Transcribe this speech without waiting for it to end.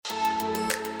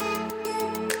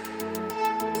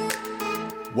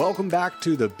Welcome back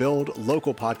to the Build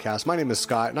Local podcast. My name is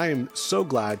Scott, and I am so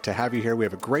glad to have you here. We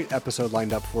have a great episode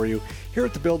lined up for you. Here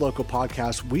at the Build Local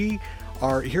podcast, we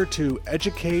are here to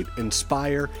educate,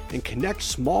 inspire, and connect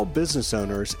small business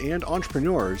owners and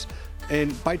entrepreneurs,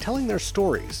 and by telling their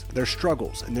stories, their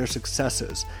struggles, and their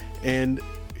successes. And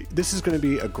this is going to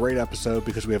be a great episode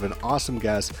because we have an awesome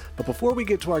guest. But before we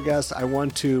get to our guest, I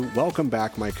want to welcome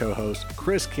back my co-host,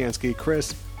 Chris Kansky.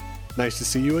 Chris, nice to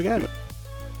see you again.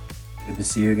 Good to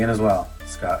see you again as well,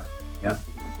 Scott. Yeah,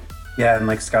 and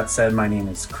like Scott said, my name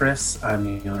is Chris. I'm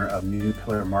the owner of New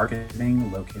Pillar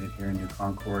Marketing, located here in New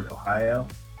Concord, Ohio.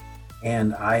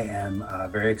 And I am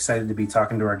very excited to be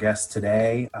talking to our guest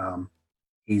today.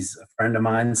 He's a friend of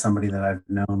mine, somebody that I've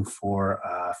known for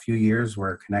a few years.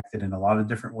 We're connected in a lot of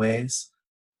different ways.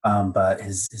 But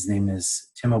his name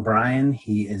is Tim O'Brien.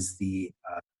 He is the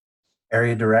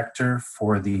area director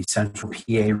for the Central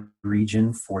PA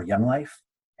region for Young Life.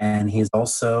 And he's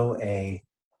also a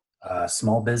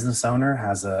small business owner,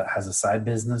 has a side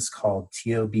business called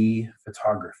TOB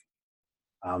Photography.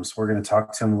 So we're going to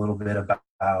talk to him a little bit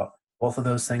about both of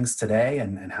those things today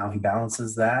and how he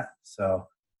balances that. So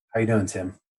how you doing,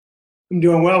 Tim? I'm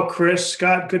doing well, Chris.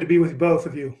 Scott, good to be with both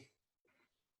of you.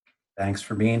 Thanks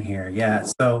for being here. Yeah.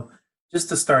 So just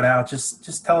to start out,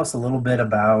 just tell us a little bit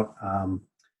about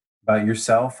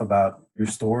yourself, about your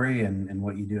story and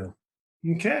what you do.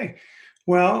 Okay.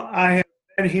 Well, I have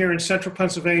been here in central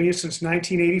Pennsylvania since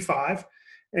 1985,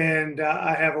 and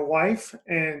I have a wife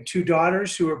and two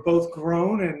daughters who are both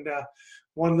grown, and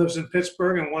one lives in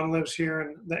Pittsburgh and one lives here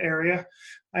in the area.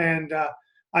 And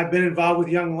I've been involved with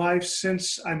Young Life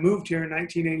since I moved here in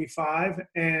 1985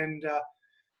 and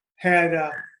had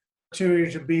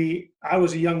opportunity to be, I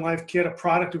was a Young Life kid, a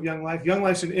product of Young Life. Young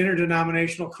Life's an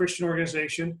interdenominational Christian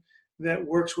organization that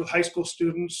works with high school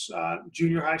students,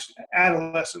 junior high,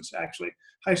 adolescents actually,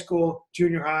 high school,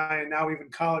 junior high, and now even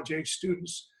college age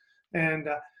students. And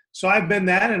so I've been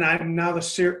that, and I'm now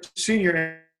the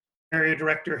senior area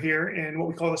director here in what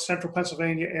we call the central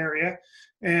Pennsylvania area.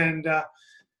 And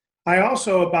I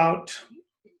also about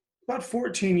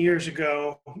 14 years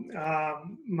ago,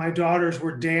 my daughters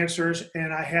were dancers,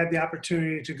 and I had the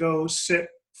opportunity to go sit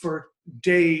for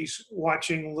days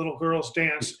watching little girls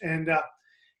dance. And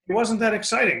it wasn't that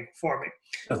exciting for me,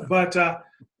 but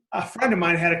a friend of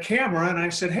mine had a camera, and I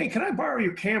said, "Hey, can I borrow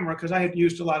your camera?" Because I had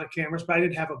used a lot of cameras, but I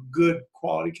didn't have a good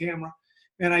quality camera.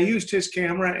 And I used his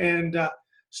camera and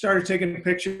started taking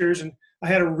pictures. And I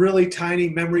had a really tiny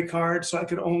memory card, so I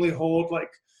could only hold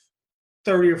like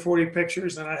 30 or 40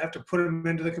 pictures, and I'd have to put them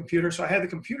into the computer. So I had the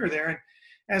computer there, and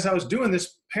as I was doing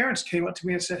this, parents came up to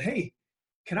me and said, "Hey,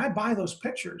 can I buy those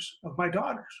pictures of my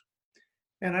daughters?"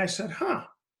 And I said,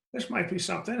 this might be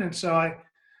something. And so I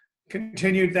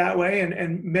continued that way.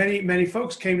 And many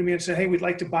folks came to me and said, "Hey, we'd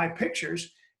like to buy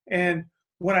pictures." And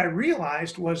what I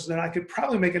realized was that I could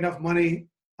probably make enough money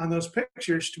on those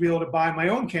pictures to be able to buy my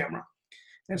own camera.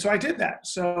 And so I did that.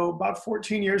 So about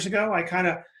 14 years ago, I kind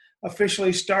of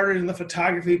officially started in the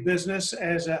photography business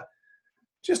as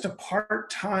just a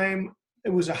part-time.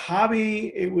 It was a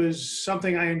hobby. It was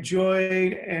something I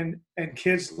enjoyed, and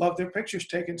kids love their pictures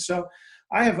taken. So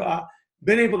I have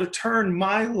been able to turn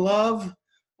my love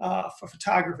for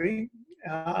photography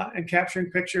and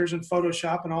capturing pictures and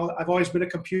Photoshop and all. I've always been a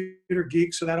computer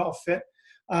geek, so that all fit.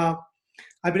 I've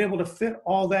been able to fit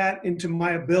all that into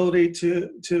my ability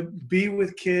to be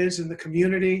with kids in the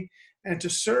community and to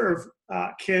serve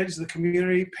kids, the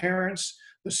community, parents,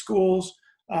 the schools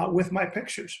with my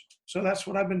pictures. So that's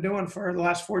what I've been doing for the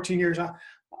last 14 years,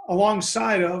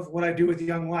 alongside of what I do with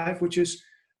Young Life, which is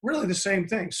really the same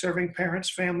thing, serving parents,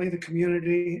 family, the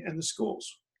community, and the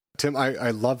schools. Tim,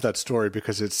 I love that story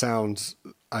because it sounds,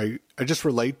 I just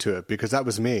relate to it because that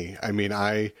was me. I mean,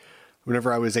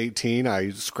 whenever I was 18, I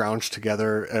scrounged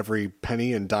together every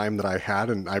penny and dime that I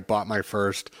had, and I bought my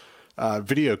first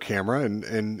video camera,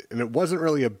 and it wasn't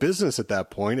really a business at that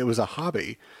point. It was a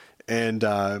hobby. And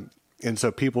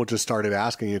so people just started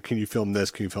asking, can you film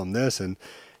this? Can you film this? And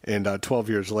 12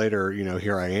 years later,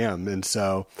 here I am. And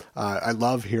so I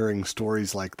love hearing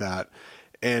stories like that.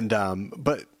 And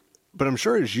but I'm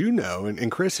sure, as you know,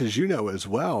 and Chris, as you know as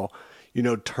well,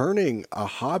 turning a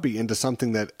hobby into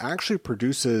something that actually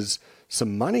produces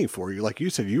some money for you. Like you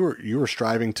said, you were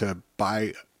striving to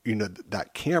buy,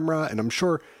 that camera. And I'm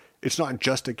sure it's not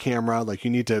just a camera. Like, you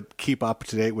need to keep up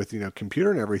to date with, computer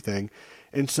and everything.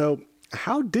 And so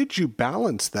how did you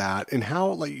balance that, and how,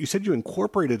 like you said, you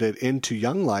incorporated it into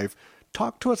Young Life?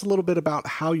 Talk to us a little bit about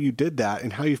how you did that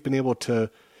and how you've been able to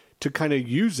kind of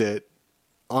use it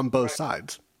on both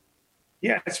sides.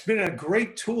 Yeah, it's been a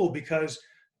great tool because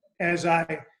as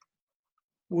I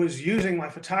was using my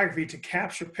photography to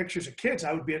capture pictures of kids.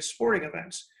 I would be at sporting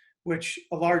events, which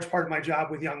a large part of my job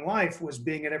with Young Life was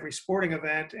being at every sporting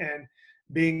event and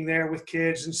being there with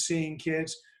kids and seeing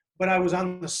kids. But I was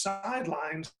on the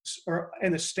sidelines or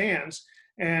in the stands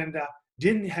and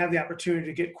didn't have the opportunity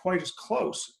to get quite as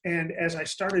close. And as I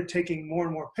started taking more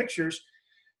and more pictures,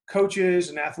 coaches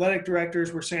and athletic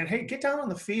directors were saying, "Hey, get down on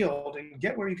the field and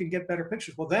get where you can get better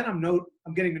pictures." Well, then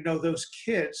I'm getting to know those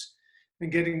kids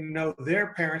and getting to know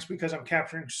their parents because I'm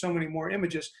capturing so many more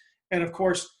images. And of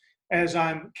course, as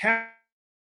I'm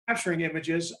capturing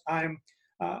images, I'm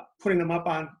putting them up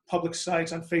on public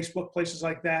sites, on Facebook, places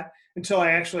like that, until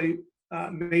I actually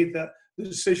made the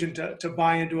decision to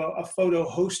buy into a photo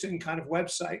hosting kind of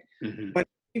website. Mm-hmm. But it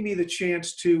gave me the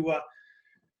chance to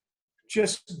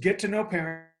just get to know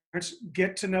parents,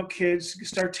 get to know kids,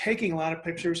 start taking a lot of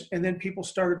pictures, and then people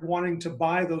started wanting to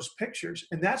buy those pictures.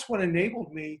 And that's what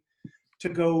enabled me to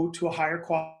go to a higher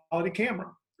quality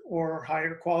camera or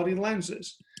higher quality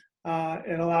lenses.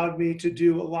 It allowed me to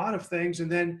do a lot of things.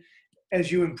 And then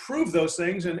as you improve those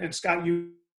things, and Scott,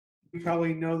 you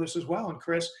probably know this as well, and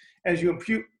Chris, as you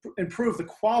improve the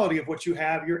quality of what you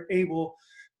have, you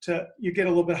get a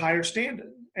little bit higher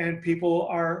standard, and people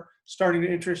are starting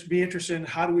to be interested in,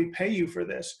 how do we pay you for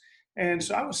this? And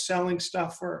so I was selling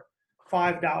stuff for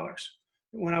 $5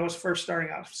 when I was first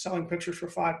starting out, selling pictures for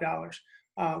 $5.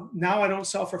 Now I don't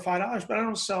sell for $5, but I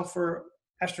don't sell for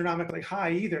astronomically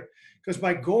high either, because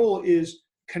my goal is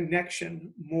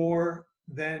connection more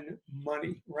than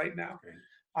money right now. Great.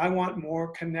 I want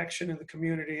more connection in the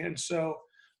community. And so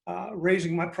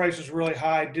raising my prices really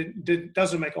high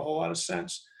doesn't make a whole lot of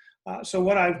sense. So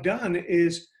what I've done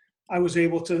is I was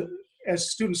able to,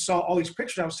 as students saw all these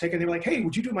pictures I was taking, they were like, "Hey,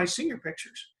 would you do my senior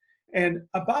pictures?" And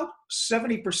about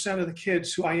 70% of the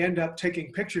kids who I end up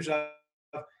taking pictures of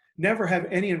never have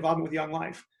any involvement with Young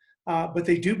Life. But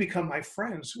they do become my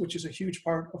friends, which is a huge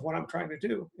part of what I'm trying to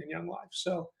do in Young Life.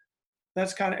 So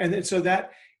that's and so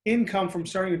that income from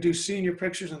starting to do senior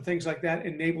pictures and things like that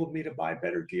enabled me to buy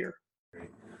better gear.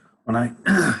 When I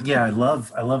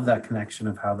love that connection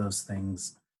of how those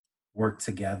things work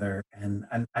together. And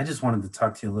I just wanted to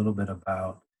talk to you a little bit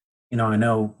about, I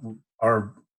know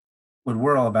what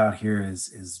we're all about here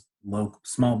is local,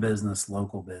 small business,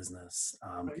 local business,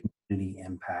 Right. community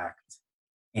impact.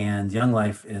 And Young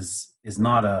Life is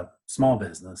not a small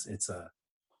business. It's a,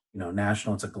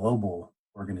 national, it's a global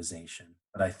organization,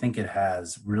 but I think it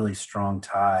has really strong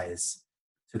ties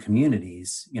to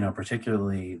communities,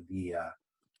 particularly the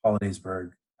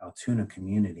Hollidaysburg, Altoona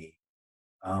community.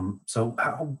 So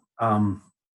how,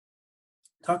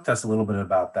 talk to us a little bit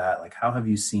about that. Like, how have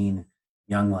you seen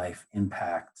Young Life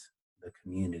impact the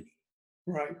community?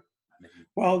 Right.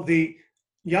 Well, the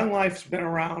Young Life's been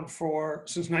around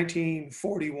since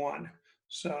 1941.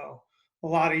 So a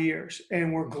lot of years.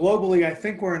 And we're globally, I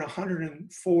think we're in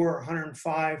 104,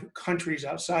 105 countries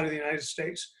outside of the United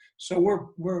States. So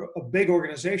we're a big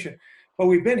organization. But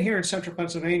we've been here in Central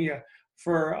Pennsylvania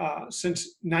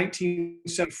since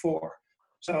 1974.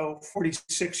 So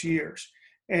 46 years.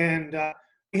 And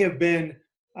we have been,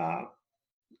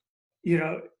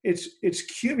 it's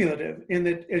cumulative in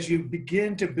that as you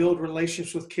begin to build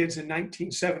relationships with kids in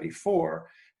 1974,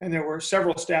 and there were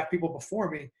several staff people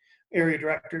before me, area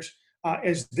directors,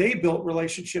 as they built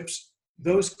relationships,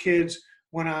 those kids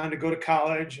went on to go to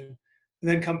college and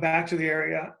then come back to the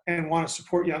area and want to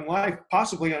support Young Life,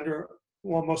 possibly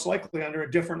most likely under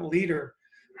a different leader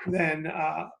than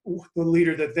the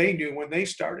leader that they knew when they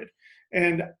started.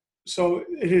 And so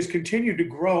it has continued to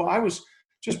grow. I was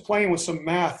just playing with some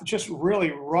math, just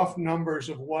really rough numbers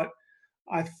of what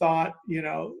I thought,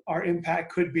 our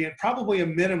impact could be. And probably a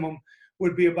minimum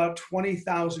would be about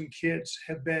 20,000 kids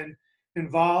have been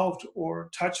involved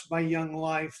or touched by Young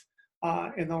Life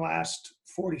in the last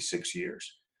 46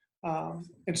 years.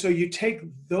 And so you take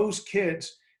those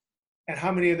kids and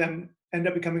how many of them end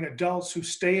up becoming adults who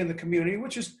stay in the community,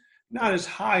 which is not as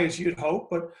high as you'd hope,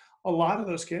 but a lot of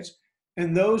those kids.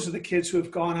 And those are the kids who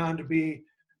have gone on to be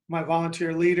my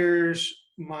volunteer leaders,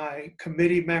 my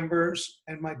committee members,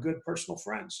 and my good personal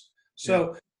friends.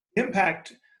 So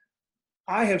impact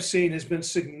I have seen has been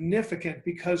significant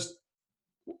because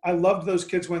I loved those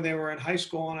kids when they were in high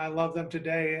school, and I love them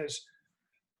today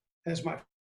as my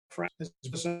friends, as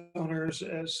business owners,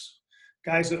 as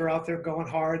guys that are out there going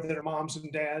hard, that are moms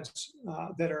and dads,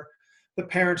 that are the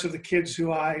parents of the kids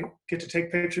who I get to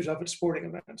take pictures of at sporting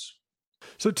events.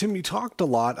 So, Tim, you talked a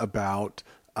lot about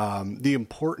the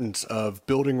importance of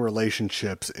building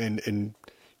relationships, and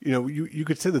you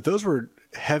could say that those were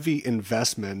heavy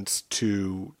investments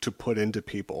to put into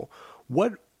people.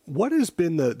 What What has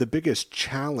been the biggest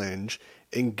challenge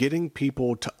in getting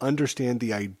people to understand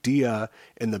the idea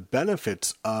and the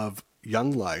benefits of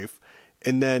Young Life?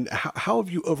 And then how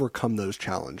have you overcome those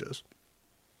challenges?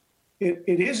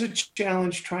 It is a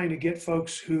challenge trying to get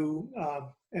folks who,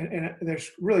 and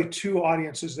there's really two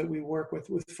audiences that we work with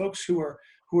folks who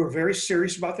are very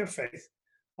serious about their faith.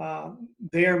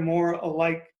 They are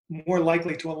more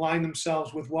likely to align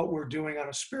themselves with what we're doing on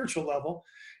a spiritual level.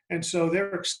 And so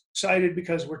they're excited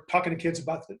because we're talking to kids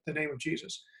about the name of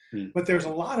Jesus. But there's a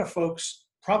lot of folks,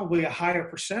 probably a higher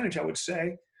percentage, I would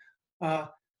say,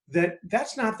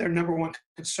 that's not their number one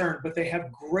concern, but they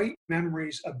have great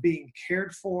memories of being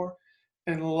cared for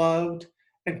and loved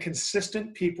and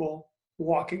consistent people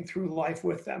walking through life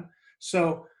with them.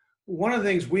 So one of the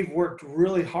things we've worked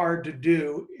really hard to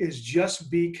do is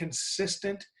just be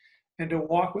consistent and to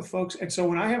walk with folks. And so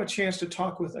when I have a chance to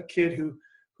talk with a kid who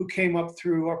came up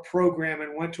through our program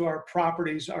and went to our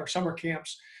properties, our summer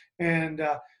camps, and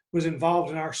was involved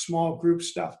in our small group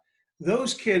stuff,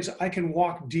 those kids I can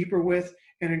walk deeper with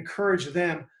and encourage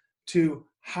them to,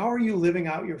 how are you living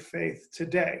out your faith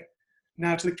today?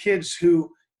 Now, to the kids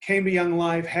who came to Young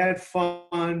Life, had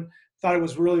fun, thought it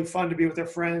was really fun to be with their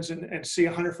friends and see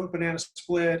a 100-foot banana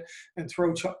split and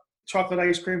throw chocolate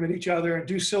ice cream at each other and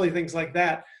do silly things like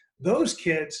that, those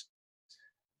kids,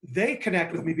 they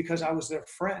connect with me because I was their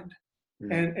friend.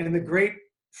 And the great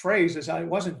phrase is, I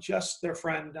wasn't just their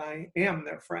friend, I am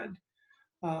their friend.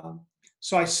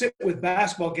 So I sit with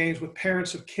basketball games with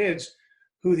parents of kids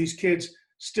who these kids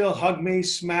still hug me,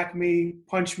 smack me,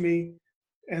 punch me,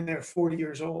 and they're 40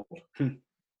 years old.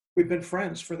 We've been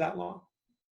friends for that long.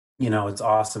 You know, it's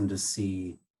awesome to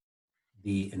see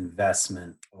the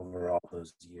investment over all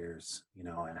those years, you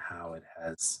know, and how it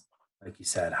has, like you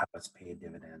said, how it's paid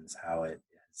dividends, how it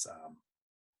has,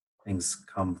 things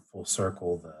come full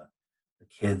circle. The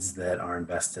kids that are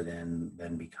invested in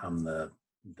then become the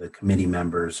committee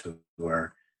members who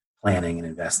are planning and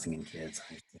investing in kids.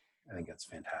 I think that's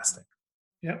fantastic.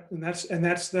 Yeah, and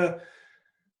that's the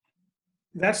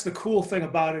cool thing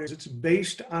about it, is it's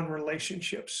based on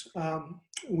relationships.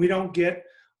 We don't get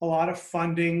a lot of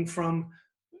funding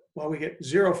we get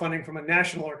zero funding from a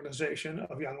national organization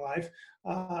of Young Life.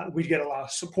 We get a lot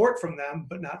of support from them,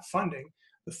 but not funding.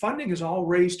 The funding is all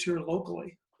raised here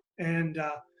locally. And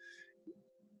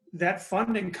that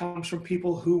funding comes from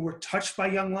people who were touched by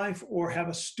Young Life or have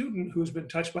a student who's been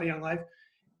touched by Young Life.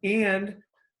 And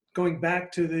going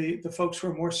back to the folks who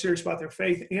are more serious about their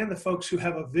faith, and the folks who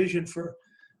have a vision for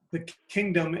the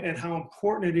kingdom and how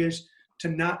important it is to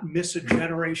not miss a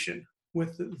generation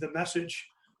with the message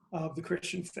of the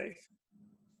Christian faith.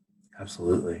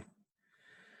 Absolutely.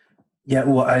 Yeah,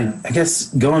 well, I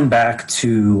guess going back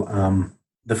to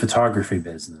the photography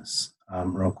business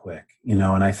real quick, you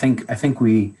know, and I think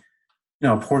we, you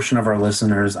know, a portion of our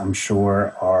listeners, I'm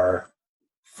sure, are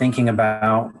thinking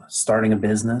about starting a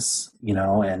business, you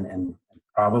know, and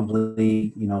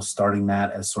probably, you know, starting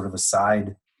that as sort of a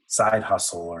side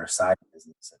hustle or a side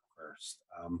business at first.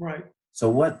 Right. So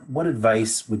what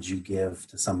advice would you give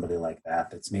to somebody like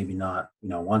that that's maybe not, you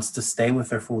know, wants to stay with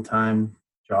their full-time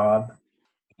job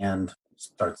and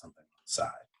start something on the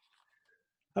side?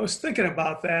 I was thinking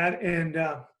about that and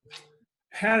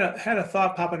had a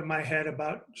thought pop into my head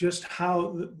about just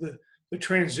how the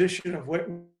transition of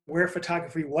where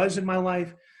photography was in my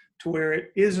life to where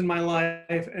it is in my life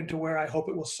and to where I hope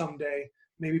it will someday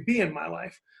maybe be in my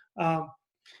life.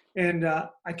 And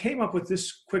I came up with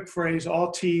this quick phrase,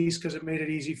 all T's, because it made it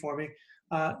easy for me.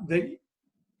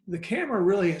 The camera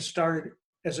really has started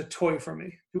as a toy for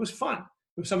me. It was fun.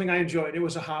 It was something I enjoyed. It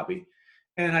was a hobby.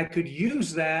 And I could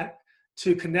use that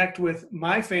to connect with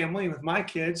my family and with my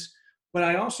kids, but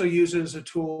I also use it as a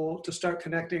tool to start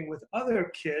connecting with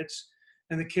other kids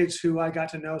and the kids who I got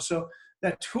to know. So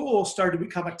that tool started to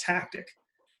become a tactic.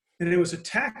 And it was a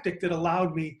tactic that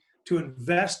allowed me to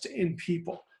invest in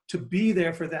people, to be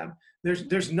there for them.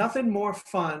 There's nothing more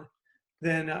fun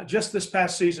than just this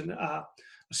past season, a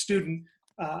student,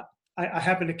 I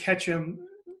happened to catch him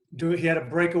he had a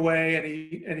breakaway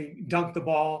and he dunked the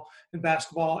ball in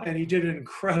basketball, and he did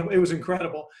it was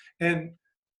incredible. And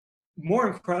more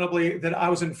incredibly, that I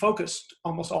was in focus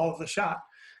almost all of the shot.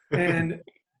 And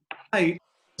I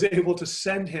was able to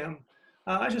send him,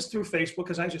 just through Facebook,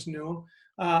 because I just knew him.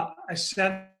 I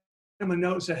sent him a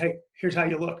note and said, "Hey, here's how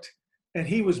you looked." And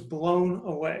he was blown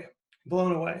away.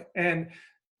 And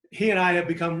he and I have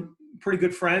become pretty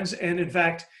good friends. And in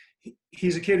fact,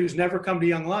 he's a kid who's never come to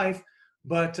Young Life.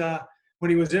 But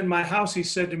when he was in my house, he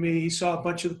said to me, he saw a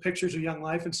bunch of the pictures of Young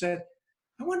Life and said,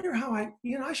 "I wonder how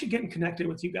I should get connected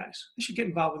with you guys. I should get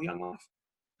involved with Young Life."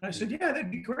 And I said, "Yeah, that'd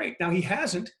be great." Now, he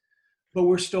hasn't, but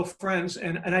we're still friends.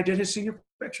 And I did his senior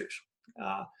pictures.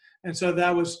 And so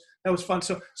that was fun.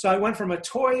 So I went from a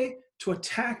toy to a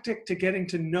tactic to getting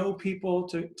to know people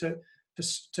to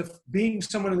being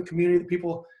someone in the community that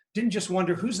people didn't just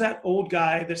wonder who's that old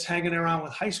guy that's hanging around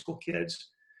with high school kids,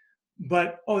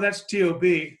 but oh, that's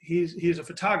T.O.B. He's a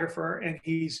photographer and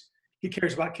he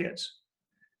cares about kids.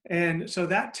 And so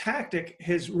that tactic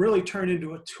has really turned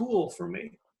into a tool for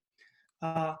me.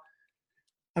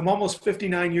 I'm almost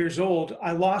 59 years old.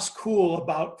 I lost cool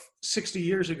about 60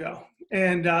 years ago.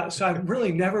 And so I've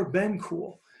really never been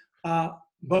cool.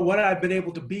 But what I've been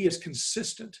able to be is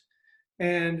consistent.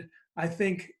 And I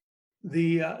think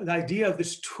the idea of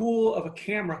this tool of a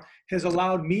camera has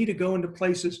allowed me to go into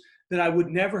places that I would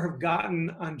never have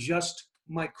gotten on just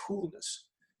my coolness.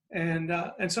 And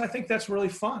so I think that's really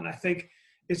fun. I think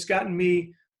it's gotten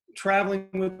me traveling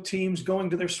with teams, going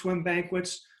to their swim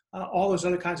banquets, all those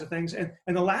other kinds of things. And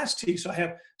the last T, so I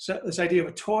have this idea of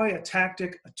a toy, a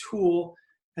tactic, a tool,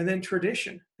 and then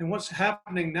tradition. And what's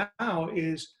happening now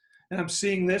is, and I'm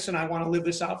seeing this and I want to live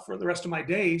this out for the rest of my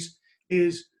days,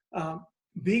 is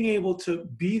being able to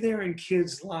be there in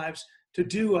kids' lives, to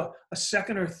do a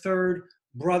second or third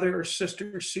brother or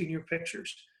sister senior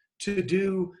pictures, to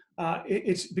do,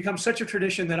 it's become such a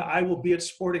tradition that I will be at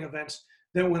sporting events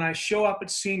that when I show up at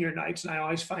senior nights, and I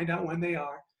always find out when they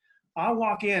are, I'll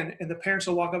walk in and the parents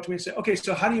will walk up to me and say, okay,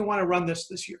 so how do you want to run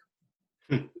this year?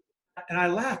 And I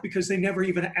laugh because they never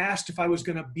even asked if I was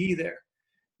going to be there.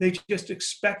 They just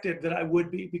expected that I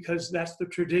would be, because that's the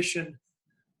tradition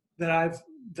that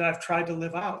I've tried to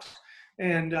live out.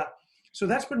 And so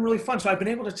that's been really fun. So I've been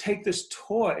able to take this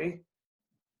toy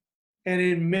and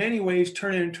in many ways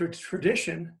turn it into a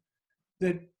tradition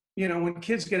that, you know, when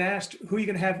kids get asked, who are you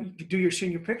going to have do your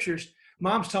senior pictures?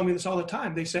 Moms tell me this all the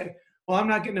time. They say, well, I'm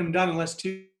not getting them done unless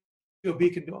T.O.B.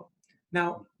 can do them.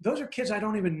 Now, those are kids I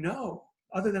don't even know,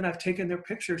 other than I've taken their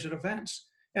pictures at events.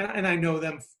 And I know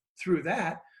them through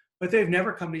that, but they've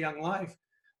never come to Young Life.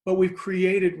 But we've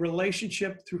created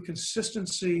relationship through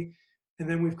consistency, and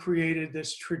then we've created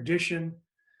this tradition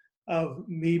of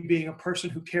me being a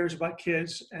person who cares about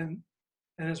kids. And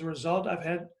as a result,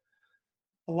 I've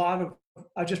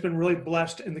just been really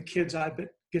blessed in the kids I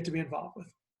get to be involved with.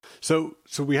 So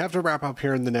we have to wrap up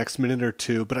here in the next minute or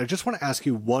two, but I just want to ask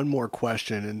you one more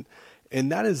question,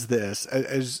 and that is this: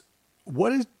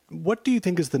 what do you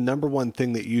think is the number one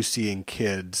thing that you see in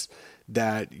kids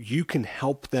that you can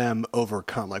help them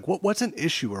overcome? Like what's an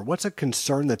issue or what's a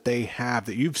concern that they have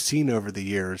that you've seen over the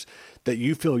years that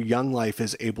you feel Young Life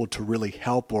is able to really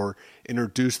help or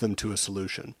introduce them to a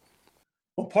solution?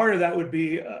 Well, part of that would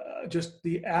be just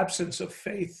the absence of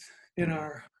faith in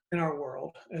our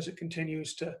world as it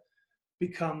continues to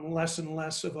become less and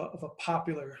less of a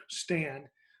popular stand.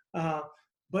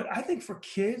 But I think for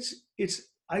kids, it's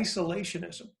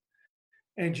isolationism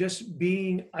and just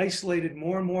being isolated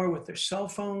more and more with their cell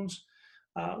phones,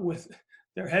 with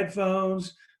their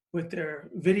headphones, with their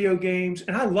video games.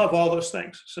 And I love all those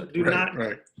things. So do not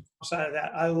outside of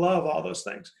that. I love all those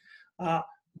things.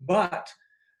 But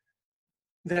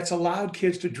that's allowed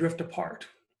kids to drift apart,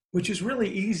 which is really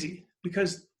easy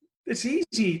because it's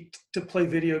easy to play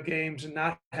video games and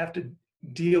not have to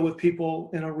deal with people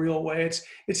in a real way.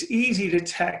 It's easy to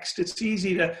text. It's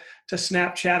easy to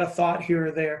Snapchat a thought here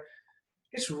or there.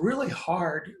 It's really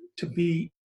hard to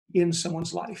be in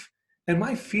someone's life. And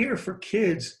my fear for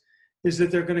kids is that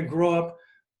they're going to grow up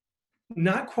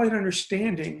not quite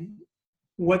understanding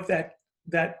what that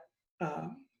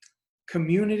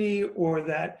community or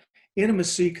that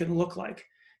intimacy can look like.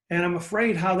 And I'm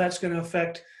afraid how that's going to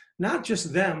affect not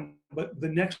just them, but the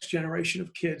next generation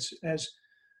of kids, as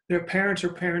their parents are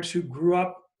parents who grew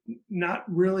up not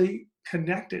really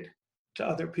connected to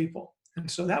other people.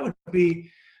 And so that would be,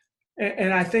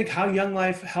 and I think how Young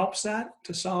Life helps that,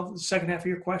 to solve the second half of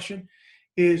your question,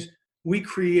 is we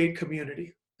create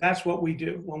community. That's what we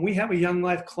do. When we have a Young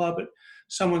Life club at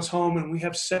someone's home and we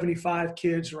have 75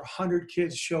 kids or 100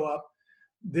 kids show up,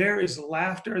 there is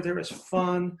laughter, there is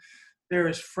fun, there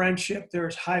is friendship, there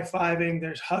is high-fiving,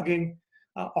 there's hugging,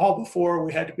 all before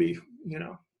we had to be,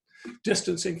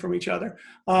 distancing from each other.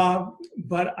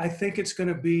 But I think it's going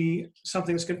to be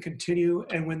something that's going to continue.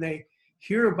 And when they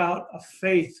hear about a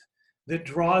faith that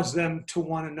draws them to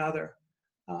one another,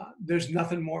 there's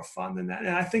nothing more fun than that.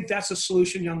 And I think that's a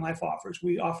solution Young Life offers.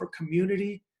 We offer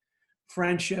community,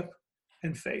 friendship,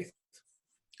 and faith.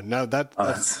 No,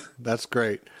 that's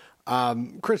great.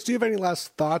 Chris, do you have any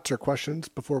last thoughts or questions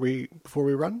before we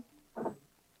run?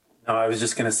 No, I was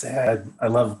just going to say I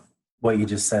love what you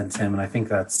just said, Tim, and I think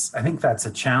that's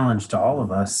a challenge to all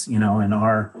of us, in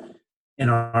our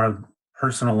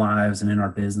personal lives and in our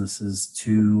businesses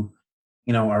to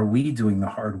are we doing the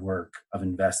hard work of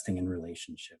investing in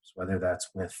relationships, whether that's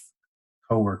with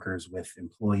coworkers, with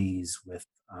employees, with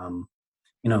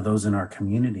those in our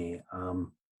community?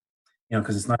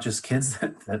 Because it's not just kids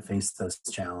that face those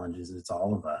challenges; it's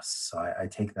all of us. So I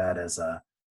take that as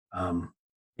an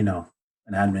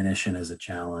admonition, as a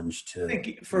challenge to. I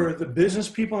think for the business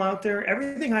people out there,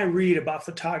 everything I read about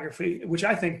photography, which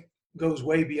I think goes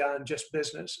way beyond just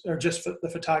business or just the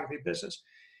photography business,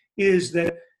 is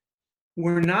that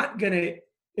we're not going to,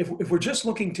 if we're just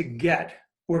looking to get,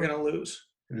 we're going to lose.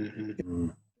 Mm-hmm.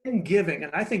 In giving,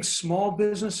 and I think small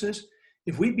businesses,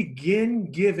 if we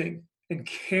begin giving and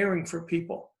caring for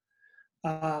people,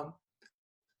 the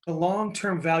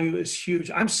long-term value is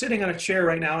huge. I'm sitting on a chair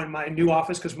right now in my new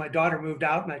office because my daughter moved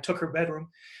out and I took her bedroom.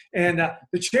 And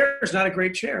the chair is not a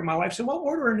great chair. My wife said, well,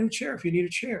 order a new chair if you need a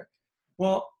chair.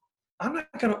 Well, I'm not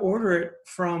going to order it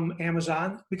from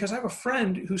Amazon because I have a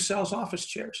friend who sells office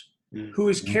chairs, who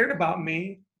has cared about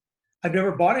me. I've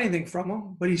never bought anything from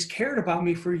him, but he's cared about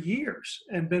me for years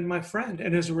and been my friend.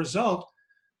 And as a result,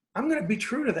 I'm going to be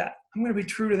true to that. I'm going to be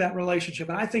true to that relationship.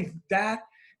 And I think that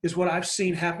is what I've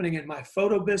seen happening in my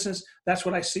photo business. That's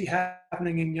what I see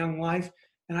happening in Young Life.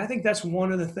 And I think that's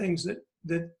one of the things that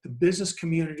the business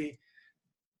community,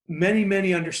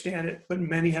 many understand it, but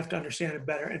many have to understand it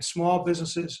better. And small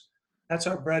businesses, that's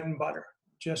our bread and butter,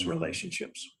 just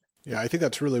relationships. Yeah, I think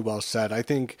that's really well said. I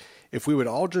think if we would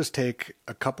all just take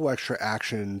a couple extra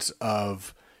actions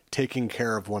of taking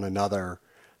care of one another,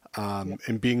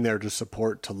 and being there to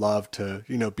support, to love, to,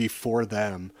 be for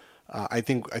them, I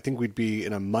think we'd be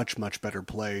in a much better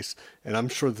place. And I'm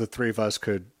sure the three of us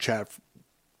could chat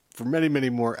for many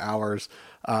more hours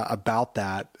about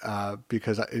that,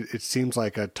 because it seems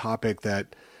like a topic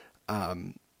that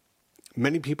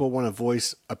many people want to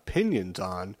voice opinions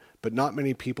on, but not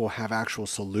many people have actual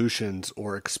solutions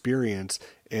or experience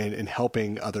in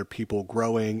helping other people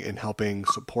growing and helping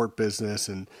support business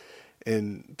and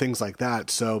things like that.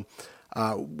 So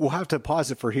we'll have to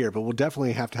pause it for here, but we'll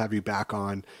definitely have to have you back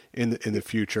on in the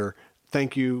future.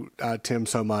 Thank you, Tim,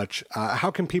 so much.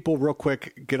 How can people real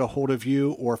quick get a hold of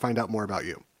you or find out more about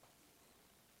you?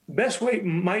 The best way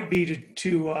might be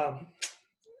to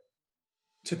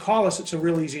call us. It's a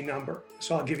real easy number.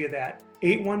 So I'll give you that.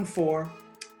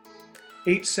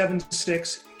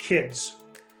 814-876-KIDS.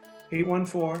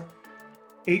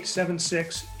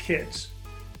 814-876-KIDS.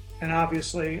 And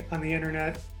obviously on the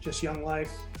internet, just Young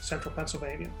Life, Central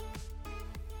Pennsylvania.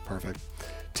 Perfect.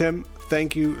 Tim,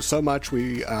 thank you so much.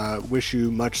 We wish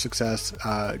you much success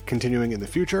continuing in the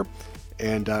future.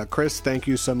 And Chris, thank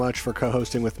you so much for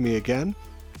co-hosting with me again.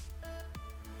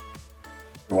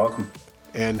 You're welcome.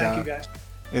 And thank you, guys.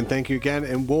 And thank you again.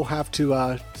 And we'll have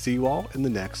to see you all in the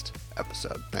next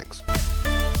episode. Thanks.